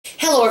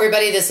Hello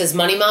everybody, this is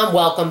Money Mom.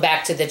 Welcome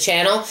back to the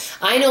channel.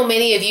 I know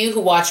many of you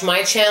who watch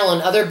my channel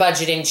and other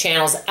budgeting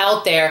channels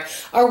out there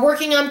are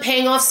working on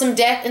paying off some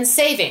debt and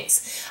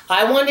savings.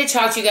 I wanted to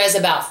talk to you guys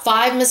about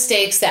 5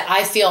 mistakes that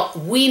I feel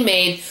we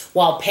made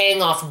while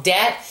paying off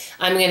debt.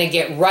 I'm going to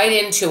get right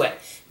into it.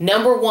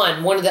 Number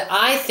one,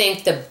 I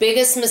think the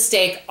biggest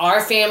mistake our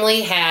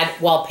family had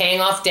while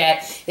paying off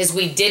debt is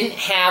we didn't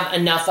have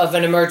enough of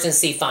an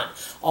emergency fund.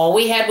 All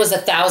we had was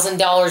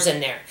 $1,000 in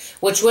there,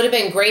 which would have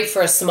been great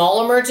for a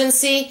small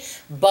emergency,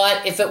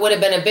 but if it would have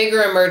been a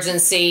bigger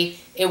emergency,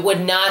 it would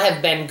not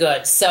have been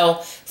good. So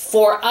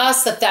for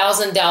us,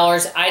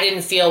 $1,000 I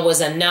didn't feel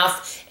was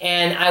enough,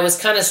 and I was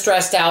kind of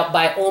stressed out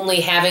by only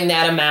having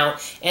that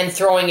amount and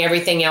throwing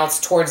everything else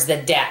towards the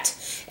debt.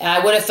 I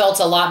would have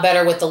felt a lot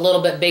better with a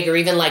little bit bigger,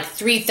 even like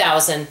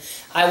 $3,000.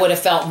 I would have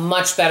felt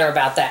much better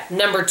about that.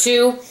 Number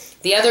two,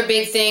 the other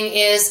big thing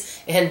is,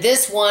 and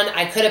this one,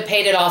 I could have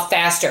paid it off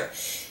faster.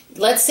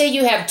 Let's say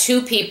you have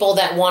 2 people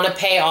that want to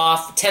pay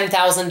off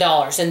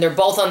 $10,000 and they're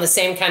both on the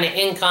same kind of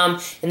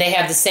income and they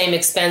have the same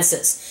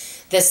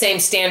expenses, the same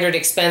standard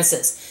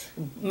expenses.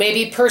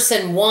 Maybe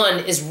person 1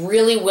 is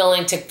really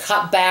willing to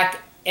cut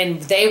back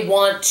and they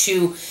want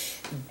to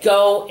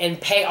go and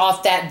pay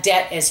off that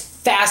debt as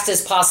fast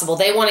as possible.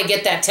 They want to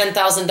get that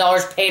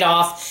 $10,000 paid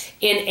off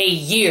in a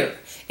year.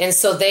 And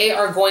so they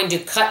are going to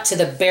cut to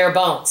the bare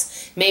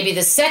bones. Maybe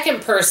the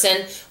second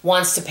person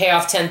wants to pay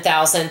off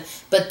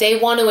 $10,000, but they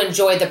want to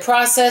enjoy the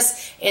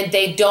process and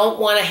they don't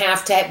want to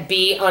have to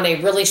be on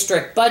a really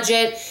strict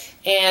budget,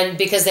 and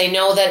because they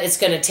know that it's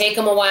going to take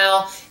them a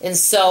while, and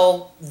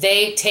so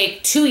they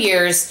take 2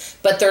 years,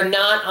 but they're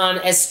not on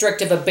as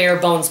strict of a bare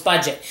bones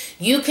budget.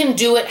 You can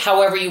do it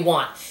however you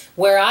want.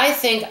 Where I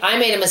think I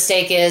made a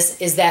mistake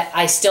is that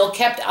I still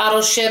kept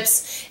auto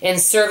ships and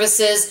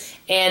services,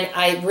 and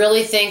I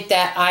really think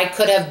that I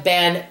could have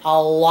been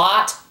a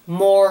lot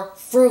more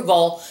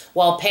frugal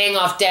while paying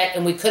off debt,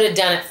 and we could have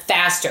done it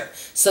faster.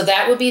 So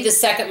that would be the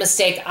second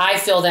mistake I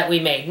feel that we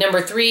made.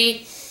 Number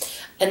 3,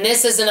 and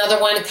this is another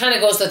one, it kind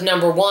of goes with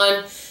number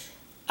 1.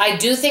 I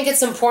do think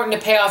it's important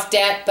to pay off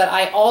debt, but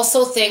I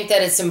also think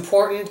that it's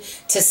important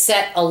to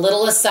set a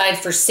little aside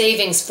for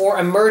savings for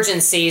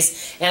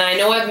emergencies. And I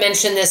know I've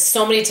mentioned this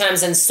so many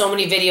times in so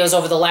many videos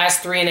over the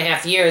last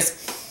 3.5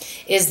 years,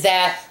 is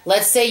that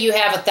let's say you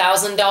have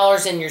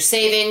 $1,000 in your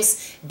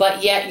savings,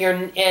 but yet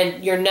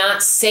you're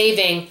not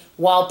saving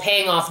while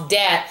paying off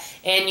debt,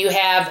 and you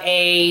have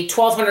a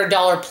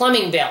 $1,200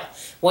 plumbing bill.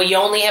 Well, you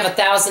only have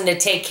 $1,000 to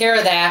take care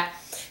of that.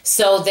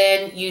 So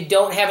then you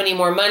don't have any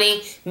more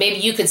money. Maybe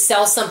you could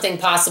sell something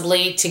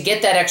possibly to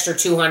get that extra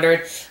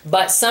 $200.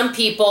 But some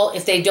people,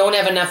 if they don't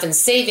have enough in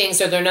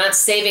savings or they're not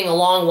saving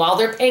along while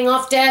they're paying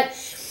off debt,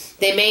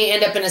 they may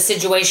end up in a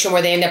situation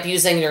where they end up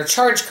using their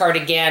charge card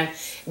again,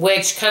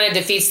 which kind of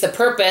defeats the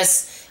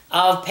purpose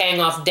of paying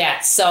off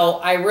debt. So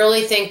I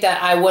really think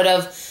that I would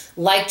have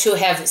liked to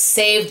have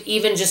saved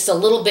even just a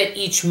little bit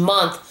each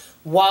month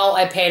while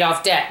I paid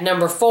off debt.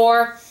 Number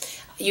 4,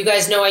 you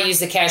guys know I use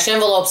the cash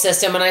envelope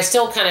system, and I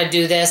still kind of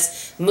do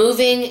this,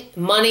 moving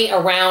money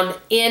around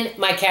in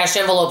my cash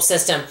envelope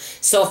system.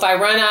 So if I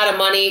run out of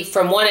money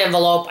from one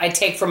envelope, I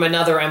take from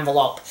another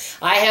envelope.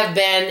 I have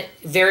been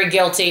very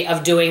guilty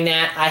of doing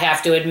that, I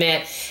have to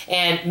admit,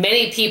 and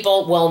many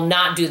people will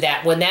not do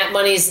that. When that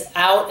money's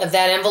out of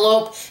that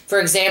envelope, for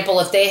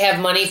example, if they have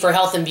money for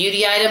health and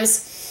beauty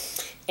items,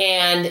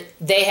 and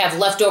they have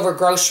leftover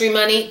grocery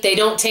money, they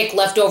don't take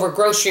leftover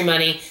grocery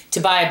money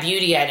to buy a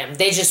beauty item.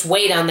 They just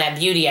wait on that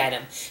beauty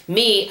item.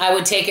 Me, I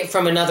would take it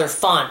from another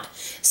fund.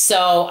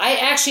 So I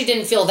actually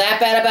didn't feel that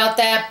bad about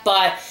that,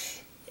 but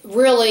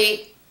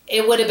really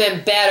it would have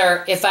been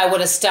better if I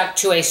would have stuck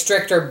to a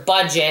stricter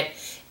budget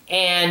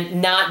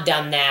and not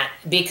done that,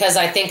 because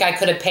I think I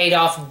could have paid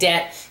off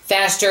debt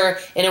faster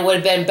and it would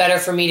have been better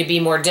for me to be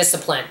more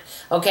disciplined.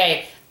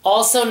 Okay,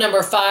 also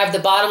number 5, the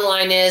bottom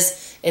line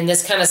is, and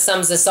this kind of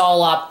sums this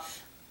all up,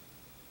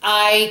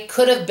 I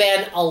could have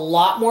been a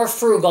lot more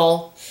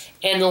frugal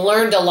and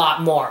learned a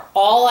lot more.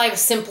 All I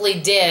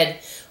simply did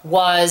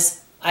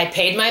was I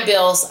paid my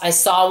bills, I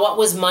saw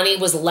what money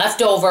was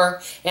left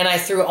over, and I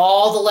threw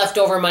all the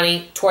leftover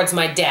money towards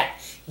my debt.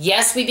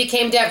 Yes, we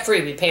became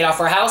debt-free. We paid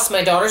off our house,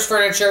 my daughter's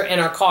furniture, and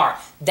our car.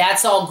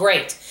 That's all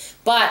great.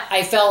 But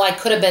I felt I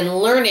could have been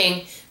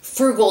learning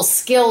frugal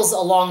skills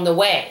along the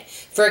way.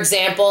 For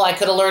example, I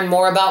could have learned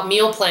more about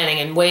meal planning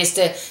and ways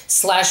to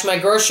slash my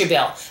grocery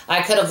bill.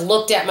 I could have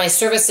looked at my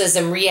services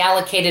and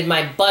reallocated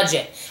my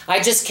budget.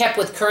 I just kept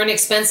with current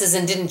expenses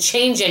and didn't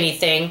change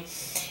anything,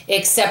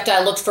 except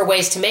I looked for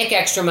ways to make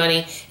extra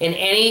money, and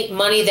any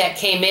money that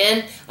came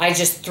in, I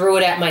just threw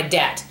it at my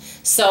debt.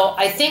 So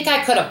I think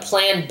I could have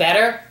planned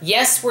better.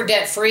 Yes, we're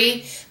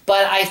debt-free,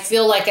 but I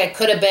feel like I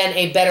could have been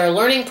a better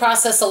learning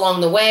process along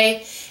the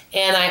way,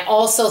 and I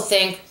also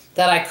think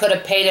that I could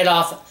have paid it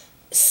off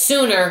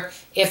sooner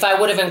if I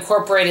would have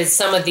incorporated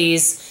some of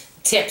these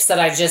tips that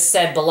I just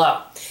said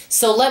below.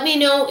 So let me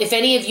know if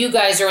any of you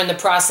guys are in the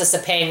process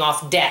of paying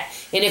off debt.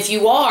 And if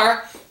you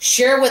are,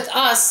 share with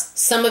us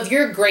some of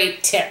your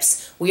great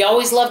tips. We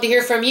always love to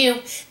hear from you.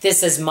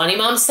 This is Money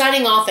Mom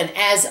signing off, and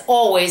as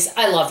always,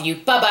 I love you.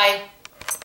 Bye-bye.